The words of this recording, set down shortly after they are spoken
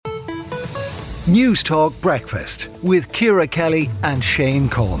News Talk Breakfast with Ciara Kelly and Shane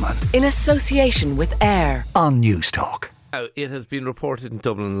Coleman. In association with AIR On News Talk. Now, it has been reported in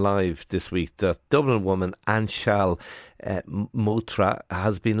Dublin Live this week that Dublin woman Anshal Motra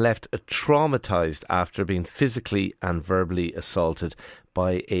has been left traumatised after being physically and verbally assaulted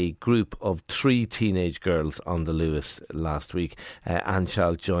by a group of 3 teenage girls on the Lewis last week.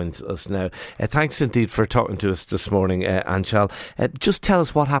 Anshal joins us now. Thanks indeed for talking to us this morning, Anshal. Just tell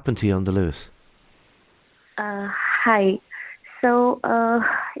us what happened to you on the Lewis. Hi. So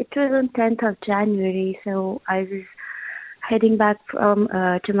it was on 10th of January, so I was heading back from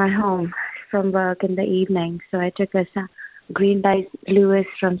to my home from work in the evening. So I took a Green Light Lewis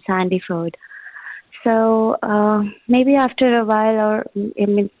from Sandyford. So maybe after a while, or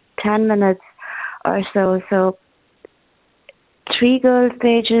 10 minutes or so, 3 girls,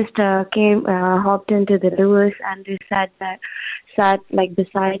 they just hopped into the Lewis, and they sat like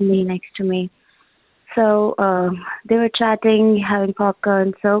beside me, next to me. So they were chatting, having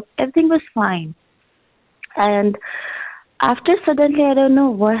popcorn, so everything was fine. And after suddenly, I don't know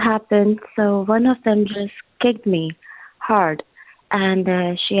what happened, so one of them just kicked me hard, and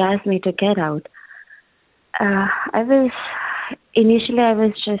she asked me to get out. I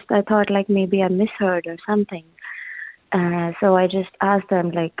thought like maybe I misheard or something. So I just asked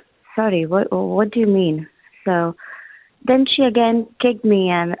them like, sorry, what do you mean? So then she again kicked me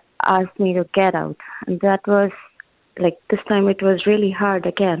and asked me to get out. And that was like, this time it was really hard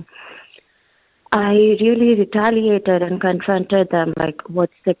again. I really retaliated and confronted them like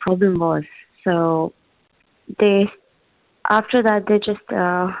what the problem was. So after that they just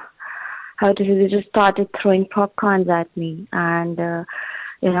they just started throwing popcorns at me and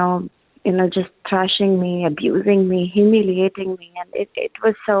just thrashing me, abusing me, humiliating me, and it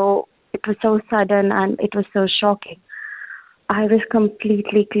was so sudden and it was so shocking. I was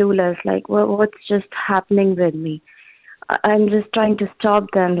completely clueless, like what's just happening with me. I'm just trying to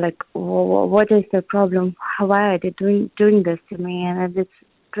stop them, like what is the problem? Why are they doing this to me? And it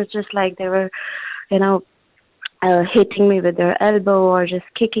was just like they were, hitting me with their elbow or just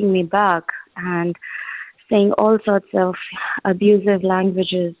kicking me back and saying all sorts of abusive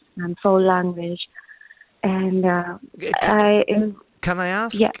languages and foul language. And Can I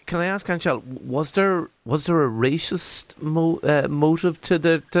ask? Yeah. Can I ask, Anshal? Was there a racist motive to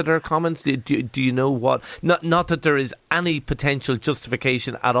their comments? Do you know what? Not that there is any potential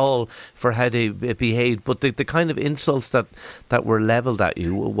justification at all for how they behaved, but the kind of insults that were levelled at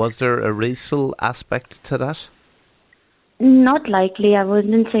you. Was there a racial aspect to that? Not likely. I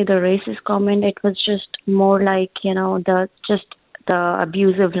wouldn't say the racist comment. It was just more like the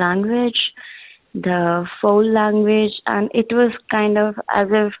abusive language, the foul language, and it was kind of as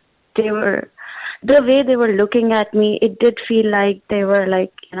if the way they were looking at me, it did feel like they were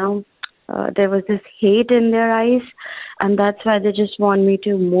like, there was this hate in their eyes, and that's why they just want me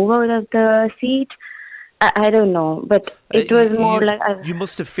to move out of the seat. I don't know, but it was more like... You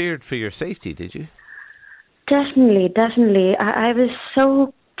must have feared for your safety, did you? Definitely. I was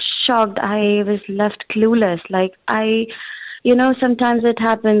so shocked. I was left clueless. Like, sometimes it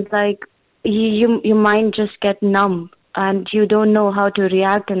happens like, your mind just get numb and you don't know how to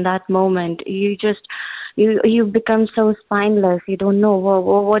react in that moment. You become so spineless. You don't know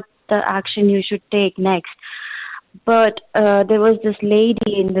what the action you should take next. But there was this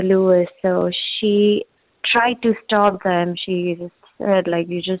lady in the Lewis, so she tried to stop them. She just said like,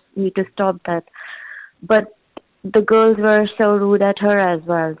 you just need to stop that. But the girls were so rude at her as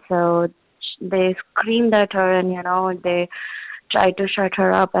well. So they screamed at her and they tried to shut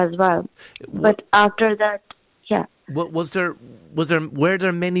her up as well. But after that, yeah. Were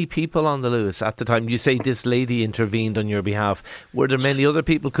there many people on the Lewis at the time? You say this lady intervened on your behalf. Were there many other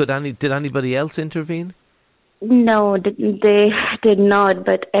people? Did anybody else intervene? No, they did not.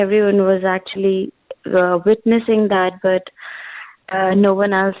 But everyone was actually witnessing that. But no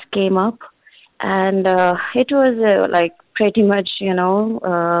one else came up, and it was like pretty much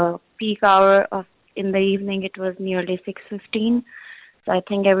peak hour of. In the evening, it was nearly 6:15, so I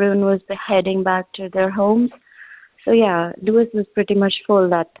think everyone was heading back to their homes. So yeah, Lewis was pretty much full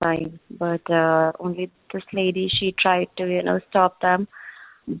that time, but only this lady, she tried to stop them.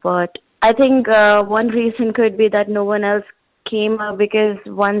 But I think one reason could be that no one else came up because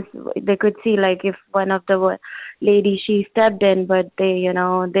once they could see, like, if one of the ladies, she stepped in, but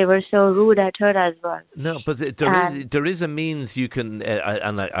they were so rude at her as well. No, but there is a means you can,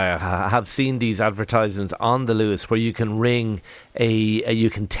 and I have seen these advertisements on the Luas where you can ring you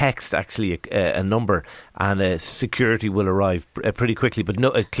can text actually a number, and security will arrive pretty quickly. But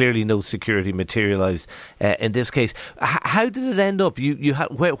clearly no security materialised in this case. How did it end up?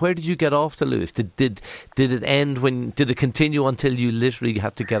 Where did you get off the Luas? Did it end did it continue until you literally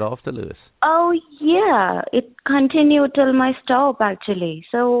had to get off the Luas? Oh yeah, it continued till my stop actually.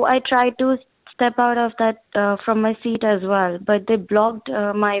 So I tried to step out of that from my seat as well, but they blocked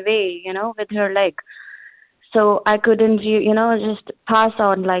my way, with her leg. So I couldn't, just pass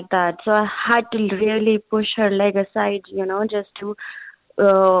on like that. So I had to really push her leg aside, just to,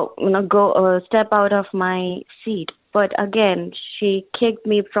 go step out of my seat. But again, she kicked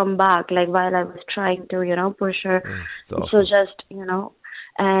me from back, like while I was trying to, push her. So just,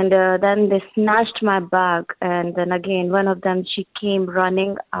 and then they snatched my bag. And then again, one of them, she came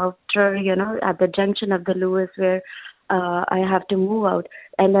running after, at the junction of the Luas where I have to move out.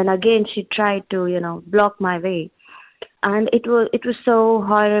 And then again, she tried to, block my way. And it was so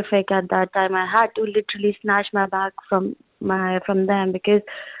horrific at that time. I had to literally snatch my bag from them because,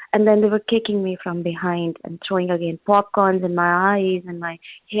 and then they were kicking me from behind and throwing again popcorns in my eyes and my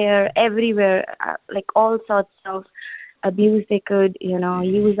hair everywhere, like all sorts of abuse they could,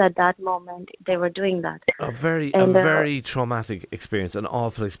 use at that moment. They were doing that. A very traumatic experience, an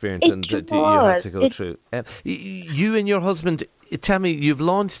awful experience, and you had to go through. You and your husband, tell me, you've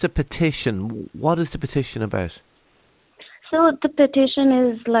launched a petition. What is the petition about? So the petition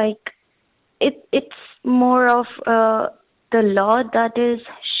is like, it's more of the law that is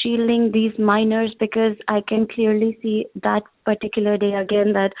shielding these minors, because I can clearly see that particular day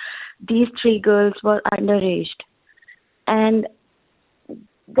again that these 3 girls were underage. And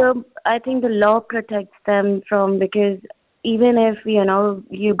I think the law protects them from, because even if,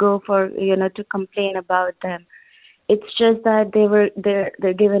 you go for, to complain about them, it's just that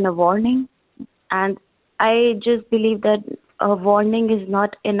they're given a warning. And I just believe that a warning is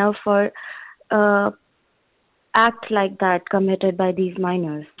not enough for act like that committed by these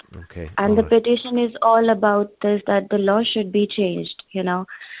minors. Okay. And the petition is all about this, that the law should be changed,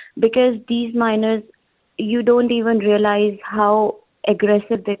 because these minors, you don't even realize how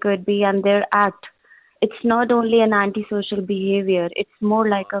aggressive they could be, and their act. It's not only an antisocial behavior; it's more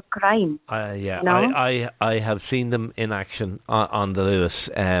like a crime. I have seen them in action on the Luas,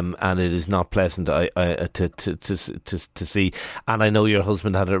 and it is not pleasant to see. And I know your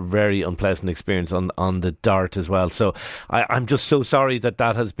husband had a very unpleasant experience on the Dart as well. So I'm just so sorry that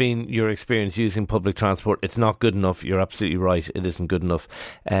has been your experience using public transport. It's not good enough. You're absolutely right. It isn't good enough.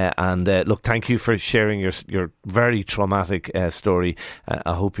 Look, thank you for sharing your very traumatic story.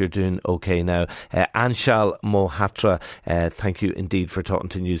 I hope you're doing okay now. Anshal Mohatra, thank you indeed for talking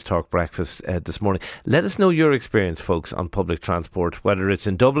to News Talk Breakfast this morning. Let us know your experience, folks, on public transport, whether it's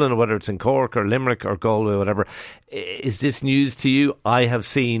in Dublin or whether it's in Cork or Limerick or Galway or whatever. Is this news to you? I have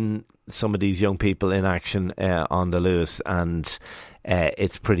seen some of these young people in action on the Luas, and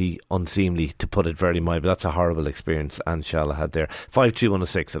it's pretty unseemly, to put it very mildly. That's a horrible experience Anshal had there.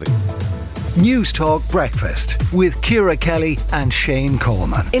 52106. News Talk Breakfast with Ciara Kelly and Shane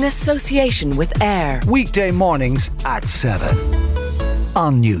Coleman. In association with AIR. Weekday mornings at 7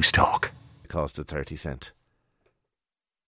 on News Talk. Cost of 30 cent.